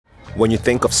When you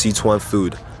think of Sichuan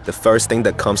food, the first thing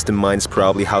that comes to mind is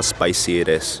probably how spicy it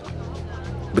is.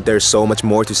 But there's so much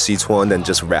more to Sichuan than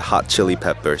just red hot chili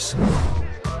peppers.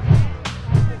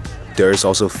 There's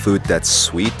also food that's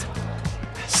sweet,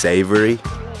 savory,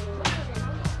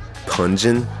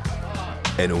 pungent,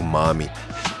 and umami.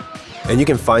 And you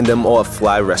can find them all at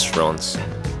fly restaurants,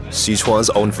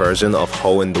 Sichuan's own version of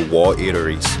hole-in-the-wall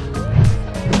eateries.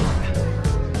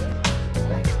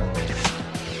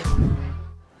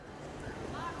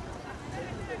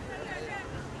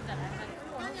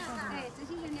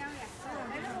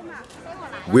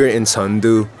 We're in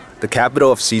Chengdu, the capital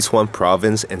of Sichuan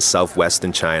province in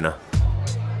southwestern China.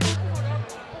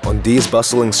 On these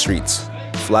bustling streets,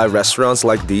 fly restaurants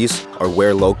like these are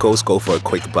where locals go for a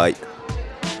quick bite.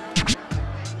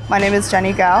 My name is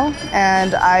Jenny Gao,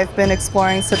 and I've been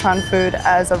exploring Sichuan food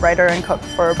as a writer and cook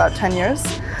for about 10 years.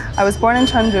 I was born in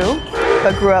Chengdu,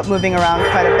 but grew up moving around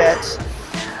quite a bit.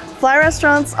 Fly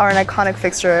restaurants are an iconic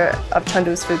fixture of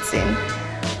Chengdu's food scene.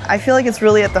 I feel like it's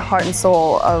really at the heart and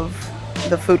soul of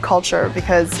the food culture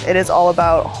because it is all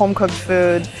about home-cooked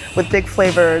food with big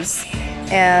flavors,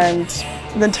 and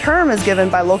the term is given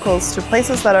by locals to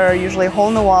places that are usually hole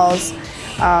in the walls,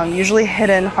 usually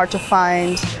hidden, hard to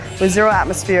find, with zero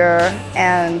atmosphere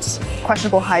and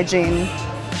questionable hygiene.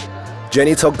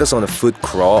 Jenny took us on a food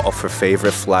crawl of her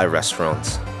favorite fly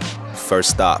restaurants.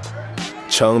 First stop,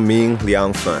 Chengming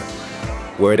Liangfen,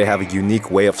 where they have a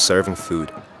unique way of serving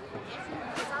food.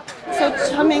 So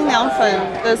Chengming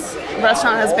Liangfen, this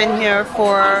restaurant has been here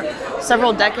for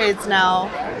several decades now.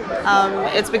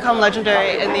 It's become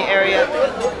legendary in the area.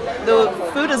 The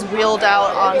food is wheeled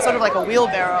out on sort of like a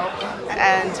wheelbarrow,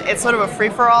 and it's sort of a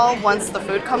free-for-all. Once the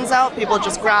food comes out, people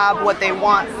just grab what they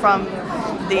want from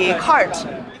the cart.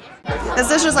 This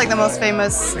dish is like the most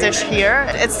famous dish here.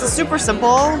 It's super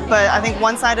simple, but I think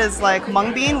one side is like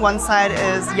mung bean, one side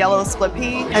is yellow split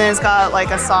pea, and it's got like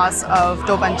a sauce of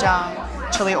doubanjiang,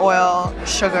 chili oil,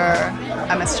 sugar,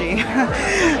 MSG.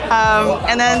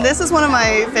 And then this is one of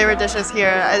my favorite dishes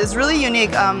here. It's really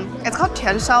unique. It's called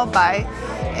tianshao bai.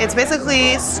 It's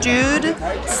basically stewed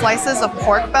slices of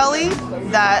pork belly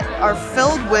that are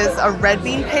filled with a red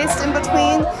bean paste in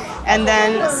between, and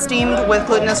then steamed with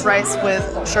glutinous rice with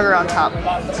sugar on top.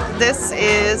 This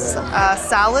is a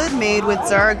salad made with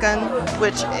zeragan,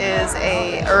 which is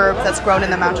a herb that's grown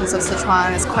in the mountains of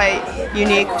Sichuan. It's quite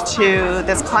unique to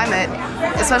this climate,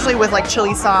 especially with like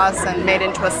chili sauce and made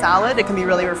into a salad. It can be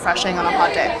really refreshing on a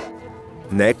hot day.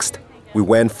 Next, we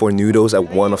went for noodles at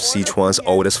one of Sichuan's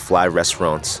oldest fly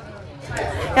restaurants.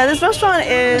 Yeah, this restaurant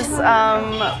is,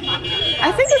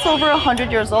 I think it's over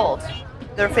 100 years old.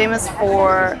 They're famous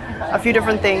for a few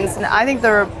different things, and I think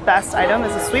their best item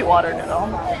is a sweetwater noodle.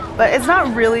 But it's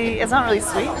not really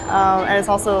sweet, and it's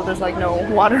also, there's like no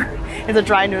water. It's a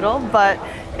dry noodle, but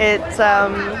it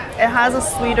has a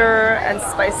sweeter and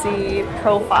spicy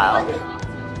profile.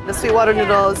 The sweetwater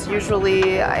noodle is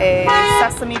usually a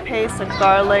sesame paste, a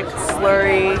garlic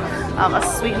slurry, a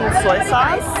sweetened soy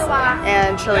sauce,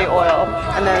 and chili oil,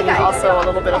 and then also a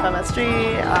little bit of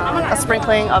MSG, a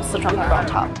sprinkling of Sichuan pepper on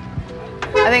top.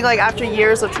 I think like after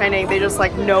years of training, they just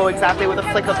like know exactly with a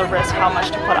flick of the wrist how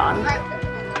much to put on.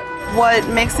 What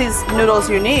makes these noodles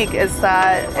unique is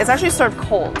that it's actually served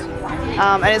cold.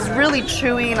 And it's really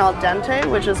chewy and al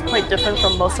dente, which is quite different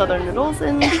from most other noodles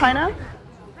in China.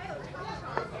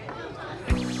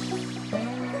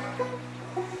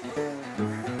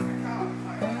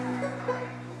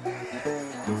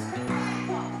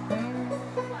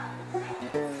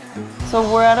 So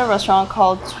we're at a restaurant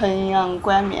called Chenyang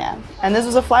Guanmian, and this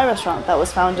was a fly restaurant that was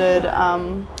founded, I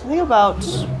think about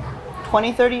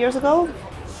 20-30 years ago.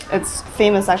 It's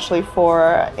famous actually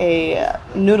for a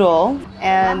noodle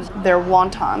and their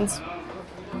wontons.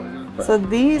 So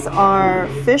these are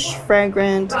fish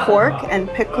fragrant pork and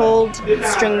pickled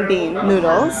string bean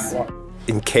noodles.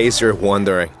 In case you're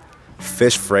wondering,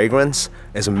 fish fragrance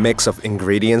is a mix of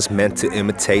ingredients meant to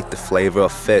imitate the flavor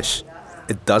of fish.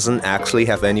 It doesn't actually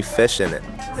have any fish in it.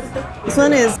 This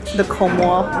one is the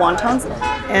Komo wontons,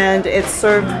 and it's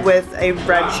served with a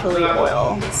red chili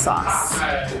oil sauce.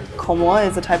 Komo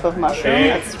is a type of mushroom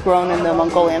that's grown in the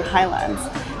Mongolian highlands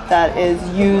that is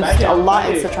used a lot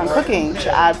in Sichuan cooking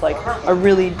to add like a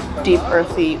really deep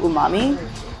earthy umami.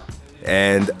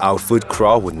 And our food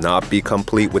crawl would not be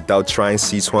complete without trying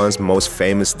Sichuan's most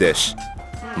famous dish,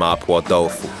 Mapo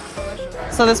Tofu.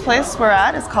 So this place we're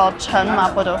at is called Chen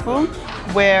Mapo Tofu,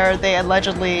 where they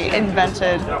allegedly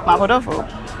invented Mapo Tofu.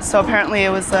 So apparently it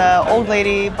was an old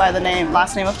lady by the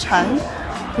last name of Chen,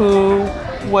 who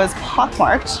was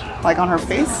pockmarked, like on her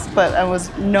face, but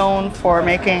was known for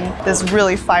making this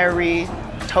really fiery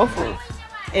tofu.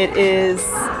 It is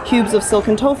cubes of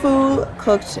silken tofu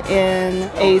cooked in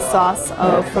a sauce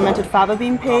of fermented fava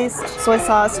bean paste, soy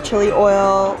sauce, chili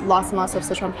oil, lots and lots of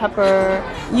Sichuan pepper,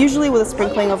 usually with a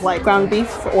sprinkling of like ground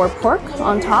beef or pork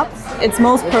on top. It's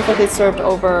most perfectly served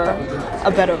over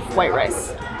a bed of white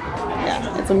rice.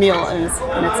 Yeah, it's a meal in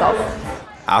itself.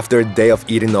 After a day of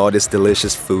eating all this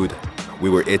delicious food, we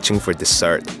were itching for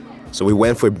dessert. So we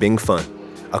went for bingfen,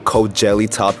 a cold jelly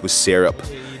topped with syrup.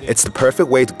 It's the perfect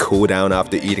way to cool down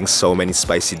after eating so many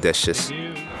spicy dishes.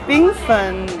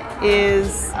 Bingfen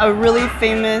is a really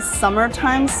famous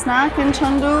summertime snack in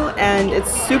Chengdu, and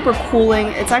it's super cooling.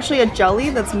 It's actually a jelly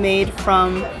that's made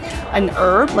from an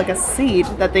herb, like a seed,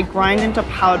 that they grind into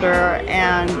powder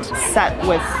and set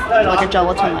with like a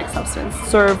gelatin-like substance.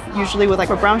 Served usually with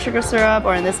like a brown sugar syrup,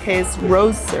 or in this case,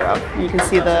 rose syrup. You can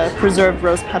see the preserved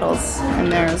rose petals in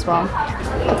there as well.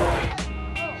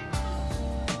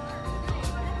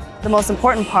 The most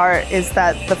important part is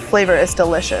that the flavor is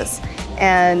delicious,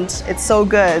 and it's so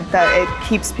good that it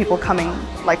keeps people coming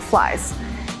like flies.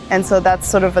 And so that's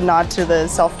sort of a nod to the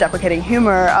self-deprecating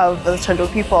humor of the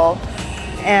Chengdu people.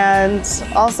 And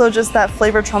also just that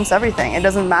flavor trumps everything. It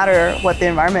doesn't matter what the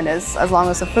environment is, as long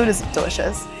as the food is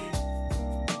delicious.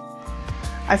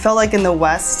 I felt like in the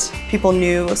West, people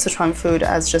knew Sichuan food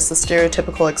as just the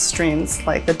stereotypical extremes,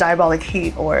 like the diabolic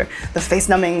heat or the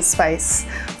face-numbing spice.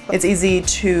 It's easy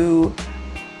to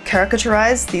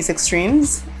caricaturize these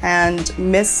extremes and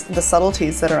miss the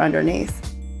subtleties that are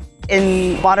underneath.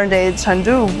 In modern-day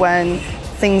Chengdu, when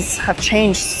things have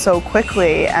changed so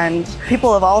quickly and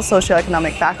people of all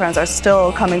socioeconomic backgrounds are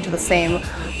still coming to the same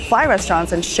fly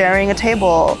restaurants and sharing a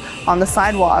table on the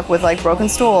sidewalk with like broken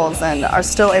stools, and are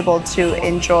still able to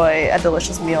enjoy a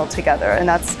delicious meal together. And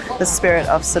that's the spirit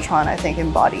of Sichuan, I think,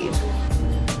 embodied.